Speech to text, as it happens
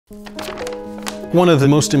One of the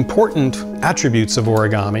most important attributes of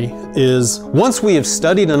origami is once we have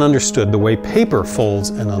studied and understood the way paper folds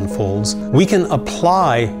and unfolds, we can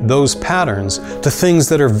apply those patterns to things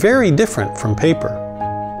that are very different from paper.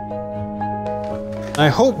 I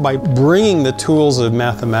hope by bringing the tools of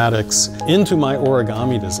mathematics into my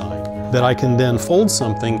origami design that I can then fold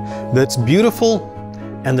something that's beautiful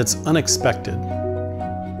and that's unexpected.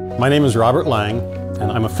 My name is Robert Lang,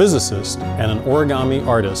 and I'm a physicist and an origami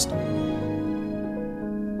artist.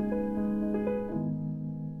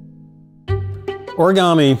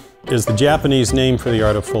 Origami is the Japanese name for the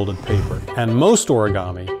art of folded paper, and most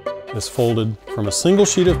origami is folded from a single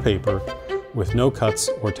sheet of paper with no cuts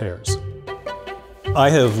or tears. I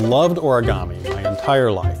have loved origami my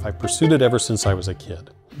entire life. I pursued it ever since I was a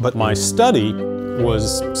kid. But my study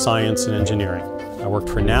was science and engineering. I worked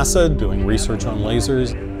for NASA doing research on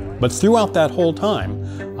lasers, but throughout that whole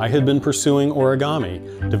time, I had been pursuing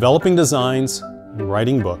origami, developing designs, and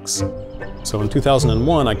writing books. So in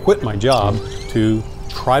 2001, I quit my job to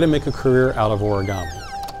try to make a career out of origami.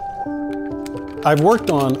 I've worked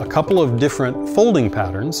on a couple of different folding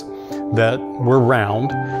patterns that were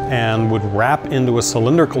round and would wrap into a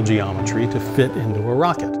cylindrical geometry to fit into a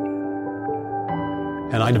rocket.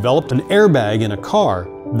 And I developed an airbag in a car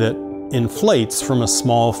that inflates from a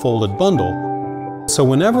small folded bundle. So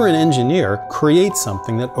whenever an engineer creates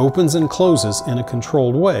something that opens and closes in a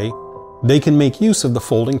controlled way, they can make use of the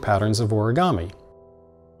folding patterns of origami.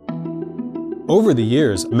 Over the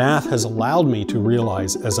years, math has allowed me to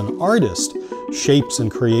realize as an artist shapes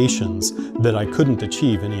and creations that I couldn't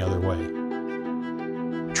achieve any other way.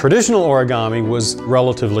 Traditional origami was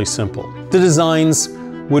relatively simple. The designs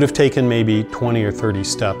would have taken maybe 20 or 30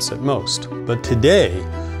 steps at most. But today,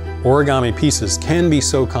 origami pieces can be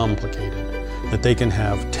so complicated that they can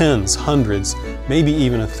have tens, hundreds, maybe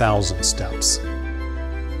even 1,000 steps.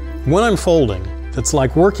 When I'm folding, it's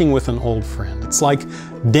like working with an old friend. It's like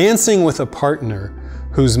dancing with a partner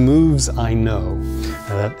whose moves I know.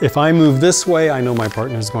 If I move this way, I know my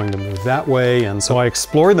partner is going to move that way, and so I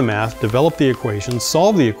explore the math, develop the equations,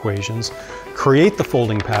 solve the equations, create the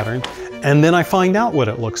folding pattern, and then I find out what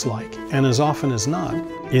it looks like. And as often as not,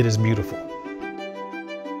 it is beautiful.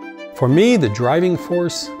 For me, the driving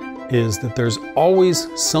force is that there's always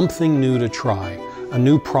something new to try, a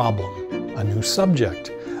new problem, a new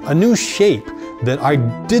subject, a new shape that I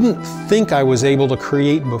didn't think I was able to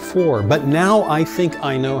create before, but now I think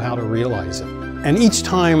I know how to realize it. And each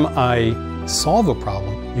time I solve a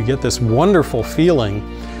problem, you get this wonderful feeling,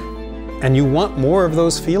 and you want more of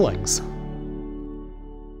those feelings.